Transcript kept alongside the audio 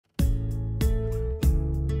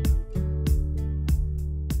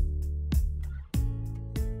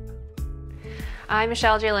I'm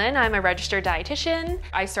Michelle Jaelin. I'm a registered dietitian.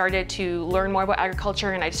 I started to learn more about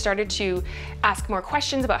agriculture and I started to ask more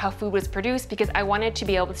questions about how food was produced because I wanted to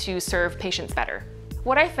be able to serve patients better.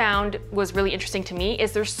 What I found was really interesting to me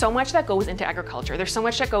is there's so much that goes into agriculture. There's so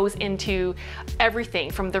much that goes into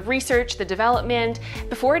everything from the research, the development,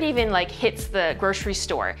 before it even hits the grocery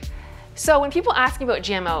store. So when people ask me about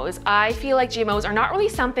GMOs, I feel like GMOs are not really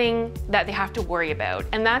something that they have to worry about.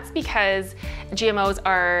 And that's because GMOs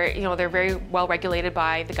are, they're very well regulated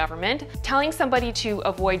by the government. Telling somebody to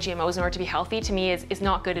avoid GMOs in order to be healthy to me is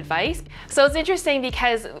not good advice. So it's interesting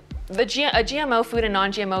because a GMO food and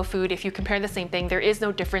non-GMO food, if you compare the same thing, there is no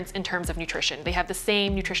difference in terms of nutrition. They have the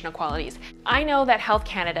same nutritional qualities. I know that Health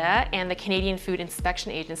Canada and the Canadian Food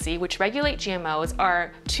Inspection Agency, which regulate GMOs,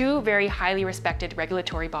 are two very highly respected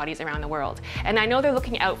regulatory bodies around the world. And I know they're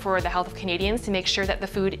looking out for the health of Canadians to make sure that the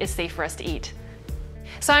food is safe for us to eat.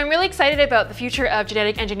 So I'm really excited about the future of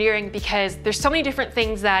genetic engineering because there's so many different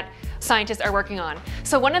things that scientists are working on.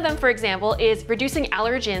 So one of them, for example, is reducing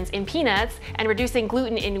allergens in peanuts and reducing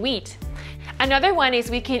gluten in wheat. Another one is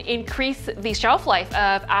we can increase the shelf life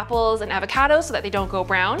of apples and avocados so that they don't go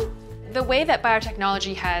brown. The way that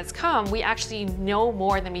biotechnology has come, we actually know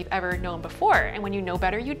more than we've ever known before. And when you know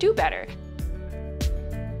better, you do better.